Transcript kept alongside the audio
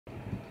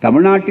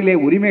தமிழ்நாட்டிலே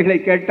உரிமைகளை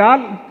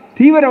கேட்டால்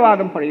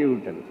தீவிரவாதம்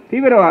பழகிவிட்டது.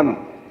 தீவிரவாதம்.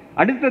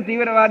 அடுத்த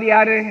தீவிரவாதி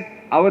யாரு?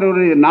 அவர்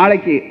ஒரு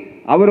நாளைக்கு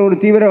அவர் ஒரு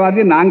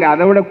தீவிரவாதி, நாங்கள்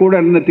அதை விட கூட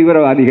இருந்த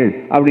தீவிரவாதிகள்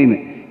அப்படின்னு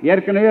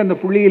ஏற்கனவே அந்த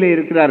புள்ளியில்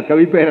இருக்கிறார்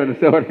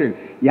கவிப்பேரரசு அவர்கள்.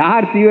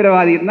 யார்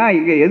தீவிரவாதின்னா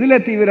இங்கே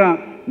எதில் தீவிரம்?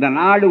 இந்த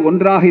நாடு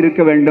ஒன்றாக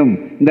இருக்க வேண்டும்,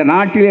 இந்த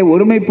நாட்டிலே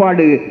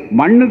ஒருமைப்பாடு,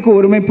 மண்ணுக்கு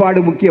ஒருமைப்பாடு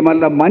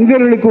முக்கியமல்ல,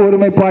 மனிதர்களுக்கு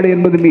ஒருமைப்பாடு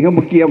என்பது மிக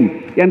முக்கியம்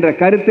என்ற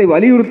கருத்தை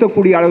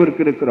வலியுறுத்தக்கூடிய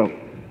அளவிற்கு இருக்கிறோம்.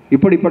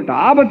 இப்படிப்பட்ட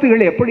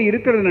ஆபத்துகள் எப்படி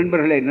இருக்கிறது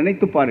நண்பர்களை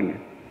நினைத்து பாருங்கள்.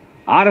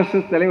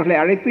 RSS தலைவர்களை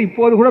அழைத்து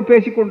இப்போது கூட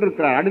பேசிக்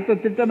கொண்டிருக்கிறார். அடுத்த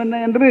திட்டம்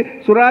என்ன என்று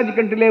சுராஜ்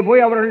கண்டிலே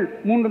போய் அவர்கள்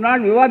 3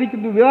 நாள்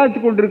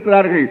விவாதித்துக்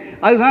கொண்டிருக்கிறார்கள்.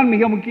 அதுதான்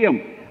மிக முக்கியம்.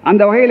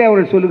 அந்த வகையில்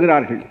அவர்கள்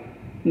சொல்லுகிறார்கள்,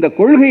 இந்த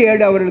கொள்கை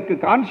ஏடு அவர்களுக்கு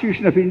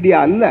கான்ஸ்டிடியூஷன் ஆஃப் இந்தியா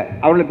அல்ல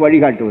அவர்களுக்கு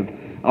வழிகாட்டுவது.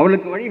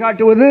 அவர்களுக்கு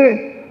வழிகாட்டுவது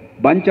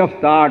பஞ்ச் ஆஃப்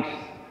தாட்ஸ்.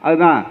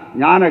 அதுதான்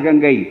ஞான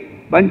Ganga,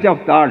 bunch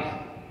of thoughts,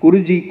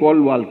 Guruji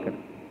Golwalkar.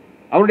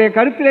 அவருடைய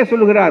கருத்திலே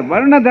சொல்லுகிறார்,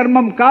 வர்ண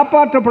தர்மம்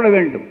காப்பாற்றப்பட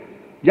வேண்டும்,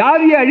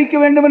 ஜாதியை அழிக்க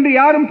வேண்டும் என்று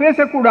யாரும்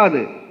பேசக்கூடாது.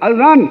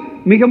 அதுதான்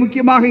மிக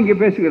முக்கியமாக இங்கே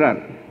பேசுகிறார்.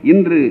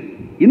 இன்று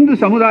இந்து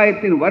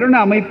சமுதாயத்தின் வருண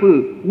அமைப்பு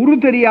உரு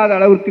தெரியாத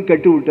அளவிற்கு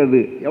கெட்டுவிட்டது.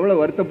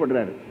 எவ்வளவு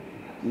வருத்தப்படுறார்.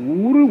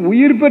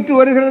 உயிர் பெற்று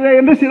வருகிறது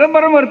என்று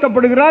சிதம்பரம்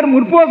வருத்தப்படுகிறார்,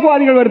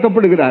 முற்போக்குவாதிகள்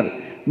வருத்தப்படுகிறார்.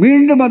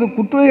 மீண்டும் அது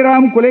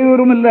குற்றுயிராம்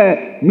குலைவரும் இல்லை,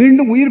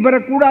 மீண்டும் உயிர்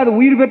பெறக்கூடாது,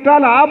 உயிர்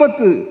பெற்றால்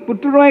ஆபத்து,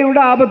 புற்றுநோயை விட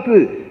ஆபத்து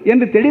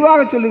என்று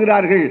தெளிவாக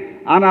சொல்லுகிறார்கள்.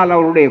 ஆனால்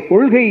அவருடைய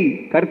கொள்கை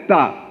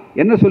கர்த்தா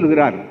என்ன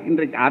சொல்லுகிறார்?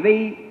 இன்றைக்கு அதை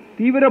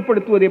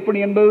தீவிரப்படுத்துவது எப்படி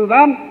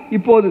என்பதுதான்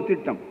இப்போது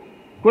திட்டம்.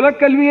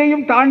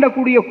 குலக்கல்வியையும்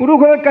தாண்டக்கூடிய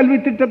குருகுல கல்வி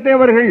திட்டத்தை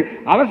அவர்கள்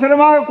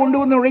அவசரமாக கொண்டு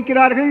வந்து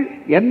உழைக்கிறார்கள்.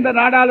 எந்த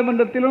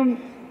நாடாளுமன்றத்திலும்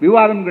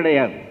விவாதம்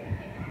கிடையாது,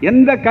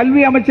 எந்த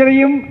கல்வி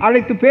அமைச்சரையும்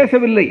அழைத்து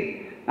பேசவில்லை.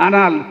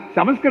 ஆனால்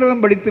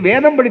சமஸ்கிருதம் படித்து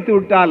வேதம் படித்து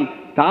விட்டால்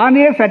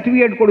தானே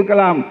சர்டிபிகேட்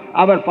கொடுக்கலாம்,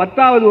 அவர்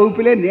 10வது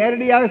வகுப்பிலே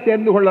நேரடியாக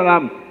சேர்ந்து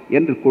கொள்ளலாம்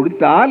என்று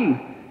கொடுத்தால்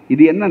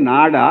இது என்ன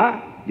நாடா?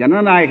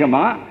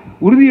 ஜனநாயகமா?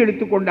 உறுதி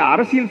எடுத்துக்கொண்ட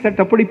அரசியல்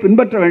சட்டப்படி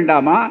பின்பற்ற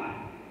வேண்டாமா?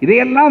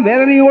 இதையெல்லாம்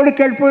வேதனையோடு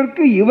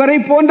கேட்பதற்கு இவரை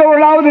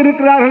போன்றவர்களாவது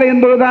இருக்கிறார்கள்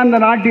என்பதுதான் இந்த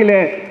நாட்டிலே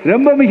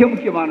ரொம்ப மிக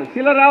முக்கியமான.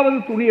 சிலராவது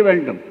துணிய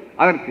வேண்டும்.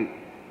 அதற்கு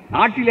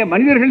நாட்டிலே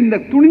மனிதர்கள்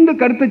இந்த துணிந்த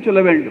கருத்தை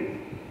சொல்ல வேண்டும்.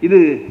 இது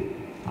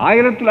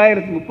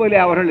 1930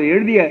 அவர்கள்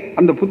எழுதிய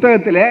அந்த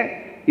புத்தகத்தில்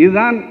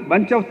இதுதான்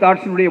பஞ்ச் ஆஃப்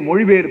தாட்ஸினுடைய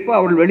மொழிபெயர்ப்பு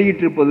அவர்கள்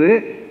வெளியிட்டிருப்பது.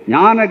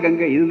 ஞான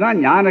கங்கை, இதுதான்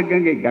ஞான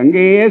கங்கை.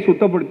 கங்கையே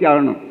சுத்தப்படுத்தி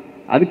ஆகணும்,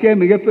 அதுக்கே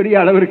மிகப்பெரிய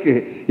அளவிற்கு.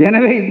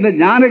 எனவே இந்த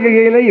ஞான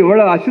கங்கையில்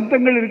இவ்வளவு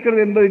அசுத்தங்கள்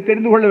இருக்கிறது என்பதை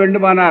தெரிந்து கொள்ள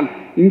வேண்டுமானால்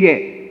இங்கே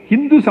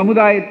இந்து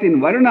சமுதாயத்தின்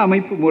வருண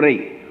அமைப்பு முறை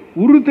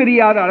உரு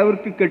தெரியாத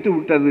அளவிற்கு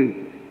கெட்டுவிட்டது.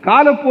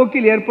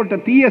 காலப்போக்கில் ஏற்பட்ட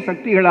தீய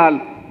சக்திகளால்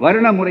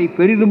வருண முறை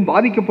பெரிதும்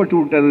பாதிக்கப்பட்டு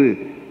விட்டது.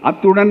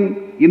 அத்துடன்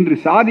இன்று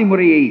சாதி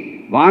முறையை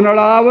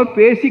வானளாவ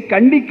பேசி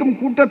கண்டிக்கும்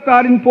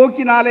கூட்டத்தாரின்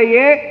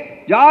போக்கினாலேயே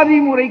ஜாதி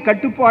முறை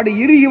கட்டுப்பாடு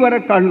இறுகி வர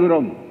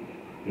காண்கிறோம்.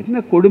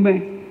 என்ன கொடுமை!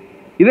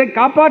 இதை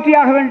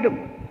காப்பாற்றியாக வேண்டும்.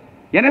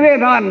 எனவே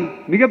தான்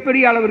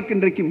மிகப்பெரிய அளவிற்கு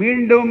இன்றைக்கு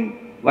மீண்டும்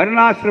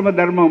வர்ணாசிரம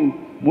தர்மம்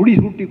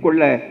முடிசூட்டிக்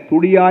கொள்ள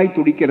துடியாய்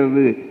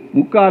துடிக்கிறது.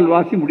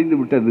 முக்கால்வாசி முடிந்து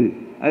விட்டது.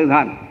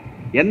 அதுதான்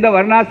எந்த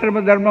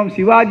வர்ணாசிரம தர்மம்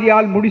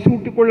சிவாஜியால்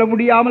முடிசூட்டிக் கொள்ள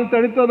முடியாமல்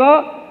தடுத்ததோ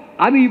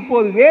அது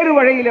இப்போது வேறு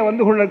வழியில்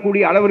வந்து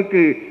கொள்ளக்கூடிய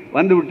அளவிற்கு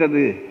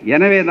வந்துவிட்டது.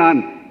 எனவே தான்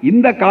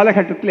இந்த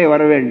காலகட்டத்திலே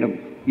வர வேண்டும்.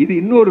 இது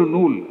இன்னொரு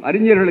நூல்,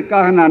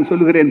 அறிஞர்களுக்காக நான்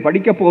சொல்லுகிறேன்,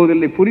 படிக்கப்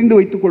போவதில்லை, புரிந்து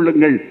வைத்துக்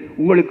கொள்ளுங்கள்,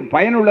 உங்களுக்கு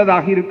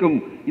பயனுள்ளதாக இருக்கும்.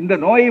 இந்த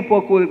நோயை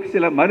போக்குவதற்கு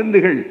சில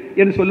மருந்துகள்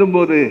என்று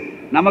சொல்லும்போது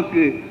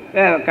நமக்கு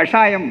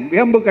கஷாயம்,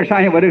 வேம்பு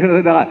கஷாயம்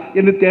வருகிறதா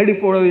என்று தேடி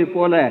போவதை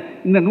போல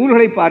இந்த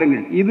நூல்களை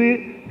பாருங்கள். இது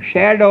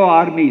shadow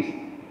armies,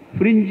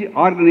 fringe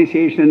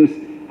organisations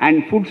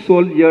and food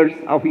soldiers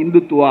of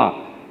Hindutva,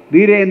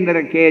 Virendra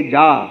K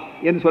ஜா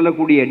என்று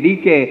சொல்லக்கூடிய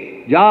DK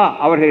ஜா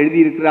அவர்கள்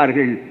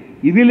எழுதியிருக்கிறார்கள்.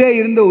 இதிலே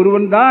இருந்த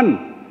ஒருவன்தான்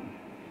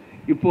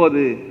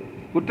இப்போது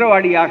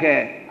குற்றவாளியாக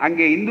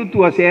அங்கே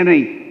இந்துத்துவ சேனை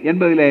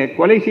என்பதில்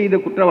கொலை செய்த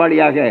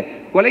குற்றவாளியாக,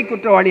 கொலை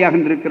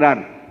குற்றவாளியாக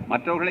இருக்கிறார்.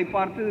 மற்றவர்களை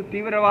பார்த்து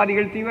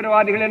தீவிரவாதிகள்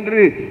தீவிரவாதிகள் என்று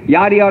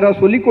யார் யாரோ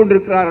சொல்லிக்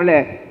கொண்டிருக்கிறார்களே,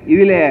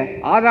 இதில்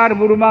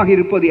ஆதாரபூர்வமாக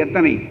இருப்பது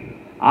எத்தனை?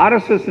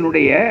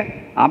 RSSனுடைய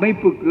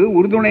அமைப்புக்கு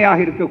உறுதுணையாக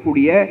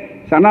இருக்கக்கூடிய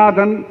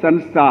சனாதன்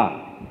சன்ஸ்தா,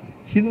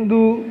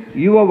 ஹிந்து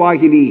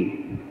யுவவாகினி,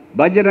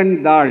 பஜ்ரங்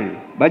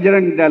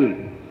தள்,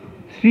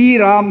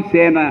 ஸ்ரீராம்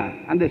சேனா,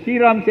 அந்த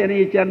ஸ்ரீராம்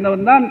சேனையை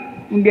சேர்ந்தவன் தான்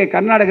இங்கே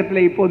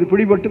கர்நாடகத்தில் இப்போது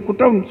பிடிபட்டு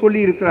குற்றம் சொல்லி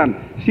இருக்கிறான்.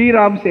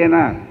 ஸ்ரீராம்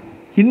சேனா,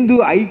 ஹிந்து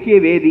ஐக்கிய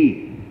வேதி,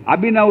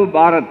 Abhinav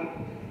Bharat,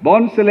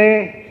 போன்சலே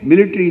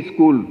military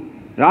school,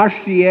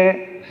 Rashtriya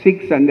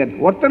sick சங்கத்,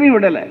 ஒருத்தனையும்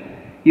விடலை.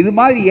 இது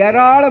மாதிரி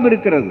ஏராளம்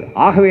இருக்கிறது.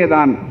 ஆகவே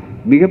தான்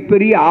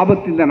மிகப்பெரிய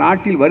ஆபத்து இந்த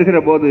நாட்டில் வருகிற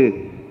போது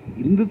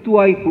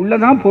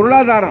இந்துத்துவாய்க்குள்ளதான்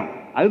பொருளாதாரம்,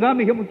 அதுதான்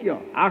மிக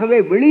முக்கியம். ஆகவே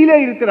வெளியிலே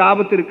இருக்கிற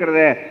ஆபத்து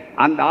இருக்கிறத,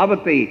 அந்த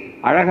ஆபத்தை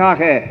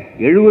அழகாக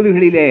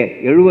 70களிலே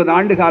 70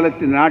 ஆண்டு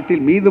காலத்தின்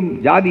நாட்டில் மீதும்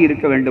ஜாதி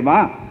இருக்க வேண்டுமா,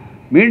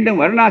 மீண்டும்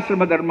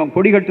வர்ணாசிரம தர்மம்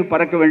கொடிகட்டு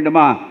பறக்க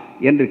வேண்டுமா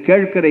என்று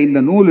கேட்கிற இந்த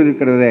நூல்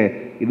இருக்கிறது.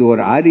 இது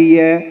ஒரு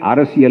அரிய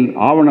அரசியல்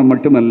ஆவணம்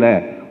மட்டுமல்ல,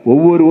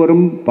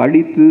 ஒவ்வொருவரும்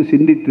படித்து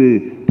சிந்தித்து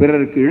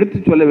பிறருக்கு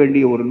எடுத்துச் சொல்ல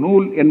வேண்டிய ஒரு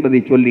நூல்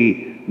என்பதை சொல்லி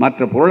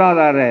மற்ற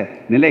பொருளாதார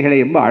நிலைகளை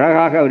ரொம்ப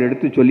அழகாக அவர்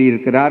எடுத்து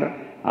சொல்லியிருக்கிறார்.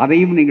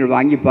 அதையும் நீங்கள்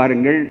வாங்கி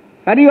பாருங்கள்.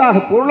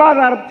 சரியாக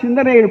பொருளாதார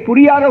சிந்தனைகள்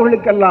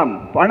புரியாதவர்களுக்கெல்லாம்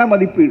பண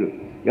மதிப்பீடு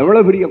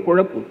எவ்வளவு பெரிய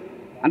குழப்பு.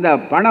 அந்த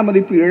பண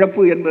மதிப்பு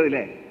இழப்பு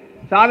என்பதில்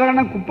சாதாரண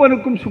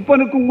குப்பனுக்கும்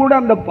சுப்பனுக்கும் கூட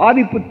அந்த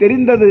பாதிப்பு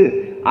தெரிந்தது.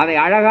 அதை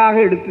அழகாக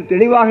எடுத்து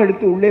தெளிவாக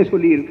எடுத்து உள்ளே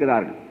சொல்லி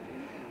இருக்கிறார்கள்.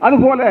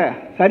 அதுபோல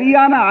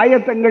சரியான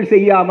ஆயத்தங்கள்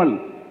செய்யாமல்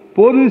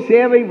பொது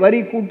சேவை வரி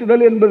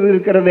கூட்டுதல் என்பது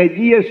இருக்கிறது,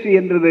 ஜிஎஸ்டி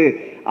என்றது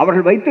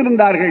அவர்கள்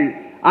வைத்திருந்தார்கள்.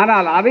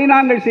 ஆனால் அதை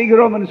நாங்கள்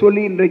செய்கிறோம் என்று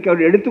சொல்லி இன்றைக்கு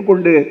அவர்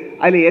எடுத்துக்கொண்டு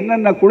அதில்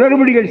என்னென்ன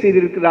குளறுபடிகள்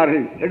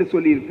செய்திருக்கிறார்கள் எடுத்து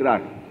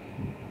சொல்லியிருக்கிறார்கள்.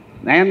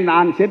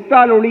 நான்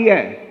செத்தால் ஒழிய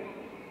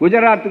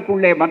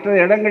குஜராத்துக்குள்ளே மற்ற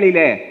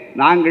இடங்களிலே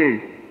நாங்கள்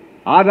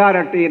ஆதார்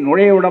அட்டையை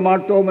நுழைய விட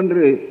மாட்டோம்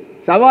என்று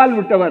சவால்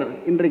விட்டவர்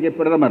இன்றைக்கு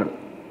பிரதமர்.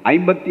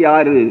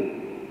 56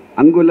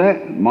 அங்குல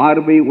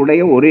மார்பை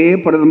உடைய ஒரே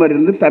பிரதமர்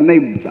என்று தன்னை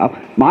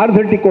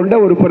மார்தட்டி கொண்ட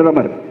ஒரு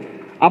பிரதமர்.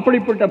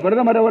 அப்படிப்பட்ட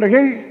பிரதமர்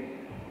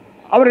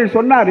அவர்கள்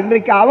சொன்னார்,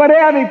 இன்றைக்கு அவரே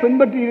அதை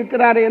பின்பற்றி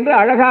இருக்கிறார் என்று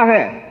அழகாக,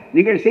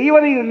 நீங்கள்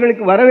செய்வதை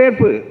எங்களுக்கு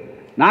வரவேற்பு,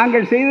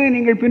 நாங்கள் செய்வதை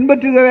நீங்கள்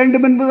பின்பற்றுக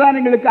வேண்டும் என்பதுதான்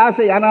எங்களுக்கு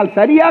ஆசை, ஆனால்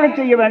சரியாக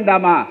செய்ய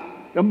வேண்டாமா?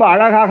 ரொம்ப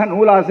அழகாக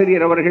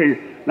நூலாசிரியர் அவர்கள்,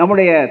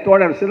 நம்முடைய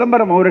தோழர்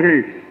சிதம்பரம் அவர்கள்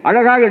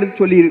அழகாக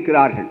எடுத்து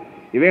சொல்லியிருக்கிறார்கள்.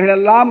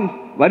 இவைகளெல்லாம்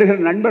வருகிற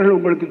நண்பர்கள்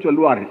உங்களுக்கு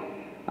சொல்வார்கள்.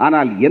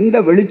 ஆனால் எந்த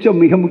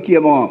வெளிச்சம் மிக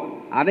முக்கியமோ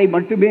அதை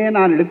மட்டுமே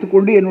நான்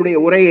எடுத்துக்கொண்டு என்னுடைய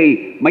உரையை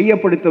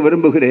மையப்படுத்த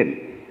விரும்புகிறேன்.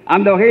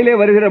 அந்த வகையிலே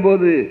வருகிற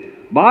போது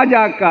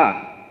பாஜக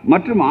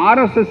மற்றும்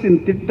ஆர்எஸ்எஸின்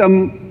திட்டம்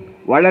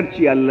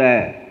வளர்ச்சி அல்ல.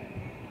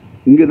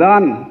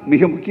 இங்குதான்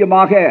மிக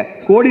முக்கியமாக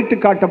கோடிட்டு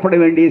காட்டப்பட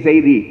வேண்டிய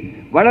செய்தி.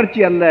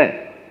 வளர்ச்சி அல்ல,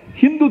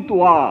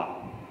 ஹிந்துத்துவா.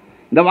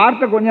 இந்த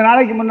வார்த்தை கொஞ்ச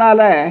நாளைக்கு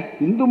முன்னால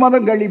இந்து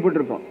மதம்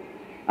கேள்விப்பட்டிருக்கோம்,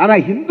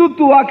 ஆனால்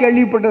ஹிந்துத்துவா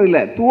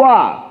கேள்விப்பட்டதில்லை. துவா,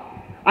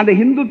 அந்த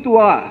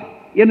ஹிந்துத்துவா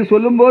என்று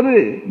சொல்லும்போது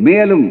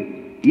மேலும்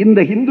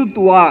இந்த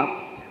ஹிந்துத்துவா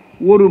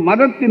ஒரு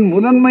மதத்தின்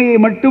முதன்மையை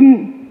மட்டும்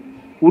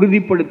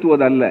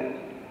உறுதிப்படுத்துவதல்ல.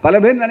 பல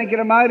பேர்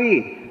நினைக்கிற மாதிரி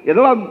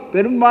ஏதோ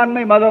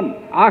பெரும்பான்மை மதம்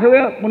ஆகவே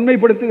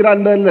முன்மைப்படுத்துகிறார்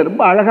என்பதில்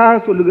ரொம்ப அழகாக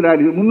சொல்லுகிறார்.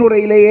 இது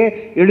முன்னுரையிலேயே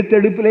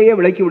எடுத்தெடுப்பிலேயே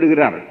விளக்கி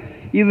விடுகிறார்.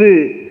 இது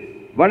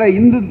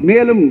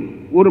மேலும்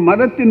ஒரு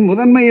மதத்தின்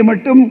முதன்மையை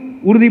மட்டும்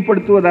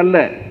உறுதிப்படுத்துவதல்ல.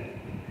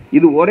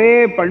 இது ஒரே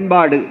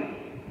பண்பாடு,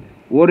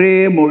 ஒரே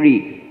மொழி,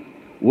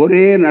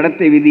 ஒரே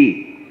நடத்தை விதி,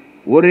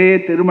 ஒரே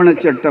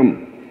திருமணச் சட்டம்,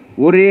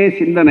 ஒரே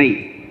சிந்தனை,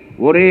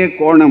 ஒரே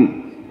கோணம்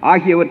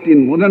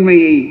ஆகியவற்றின்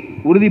முதன்மையை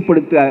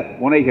உறுதிப்படுத்த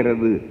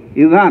முனைகிறது.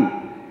 இதுதான்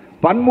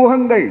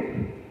பன்முகங்கள்,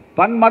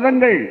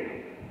 பன்மதங்கள்,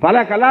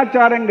 பல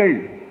கலாச்சாரங்கள்,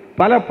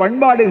 பல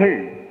பண்பாடுகள்,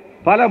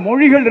 பல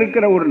மொழிகள்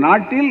இருக்கிற ஒரு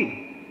நாட்டில்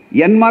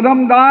என்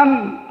மதம்தான்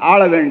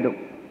ஆள வேண்டும்,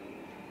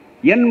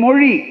 என்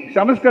மொழி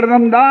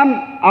சமஸ்கிருதம்தான்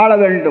ஆள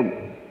வேண்டும்,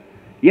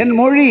 என்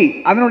மொழி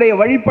அதனுடைய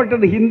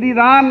வழிபட்டது ஹிந்தி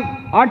தான்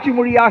ஆட்சி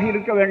மொழியாக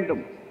இருக்க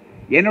வேண்டும்,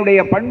 என்னுடைய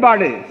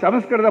பண்பாடு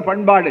சமஸ்கிருத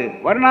பண்பாடு,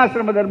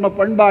 வர்ணாசிரம தர்ம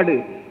பண்பாடு,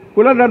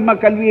 குலதர்ம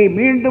கல்வியை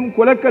மீண்டும்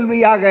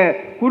குலக்கல்வியாக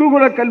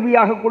குருகுல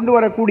கல்வியாக கொண்டு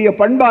வரக்கூடிய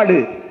பண்பாடு,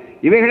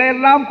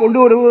 இவைகளையெல்லாம் கொண்டு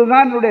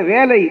வருவதுதான் என்னுடைய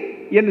வேலை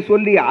என்று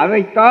சொல்லி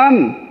அதைத்தான்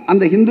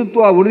அந்த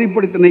ஹிந்துத்துவா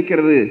உறுதிப்படுத்தி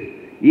நிற்கிறது.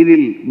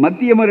 இதில்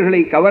மத்தியமர்களை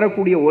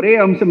கவரக்கூடிய ஒரே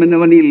அம்சம்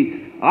என்னவெனில்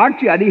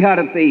ஆட்சி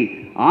அதிகாரத்தை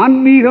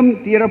ஆன்மீகம்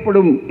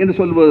தீரப்படும் என்று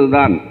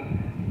சொல்வதுதான்.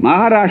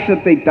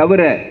 மகாராஷ்டிரத்தை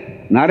தவிர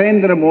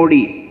நரேந்திர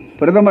மோடி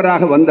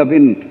பிரதமராக வந்த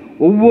பின்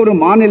ஒவ்வொரு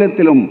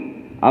மாநிலத்திலும்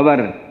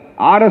அவர்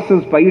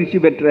ஆர்எஸ்எஸ் பயிற்சி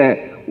பெற்ற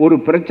ஒரு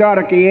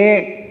பிரச்சாரக்கையே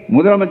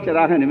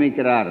முதலமைச்சராக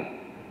நியமிக்கிறார்.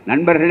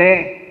 நண்பர்களே,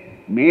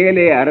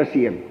 மேலே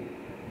அரசியல்,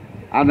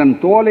 அதன்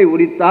தோலை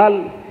உரித்தால்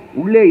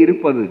உள்ளே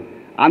இருப்பது,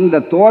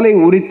 அந்த தோலை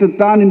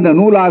உரித்துத்தான் இந்த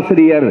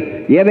நூலாசிரியர்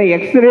எதை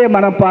எக்ஸ்ரே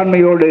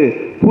மனப்பான்மையோடு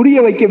புரிய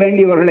வைக்க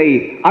வேண்டியவர்களை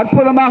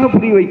அற்புதமாக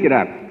புரிய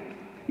வைக்கிறார்.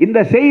 இந்த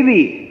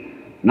செய்தி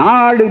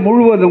நாடு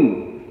முழுவதும்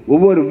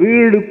ஒவ்வொரு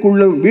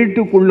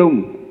வீட்டுக்குள்ளும்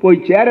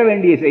போய் சேர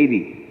வேண்டிய செய்தி.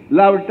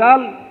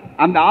 இல்லாவிட்டால்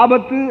அந்த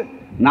ஆபத்து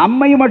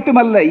நம்மை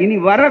மட்டுமல்ல, இனி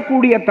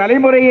வரக்கூடிய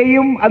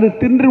தலைமுறையையும் அது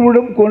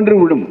தின்றுவிடும்,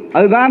 கொன்றுவிடும்.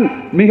 அதுதான்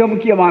மிக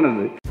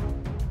முக்கியமானது.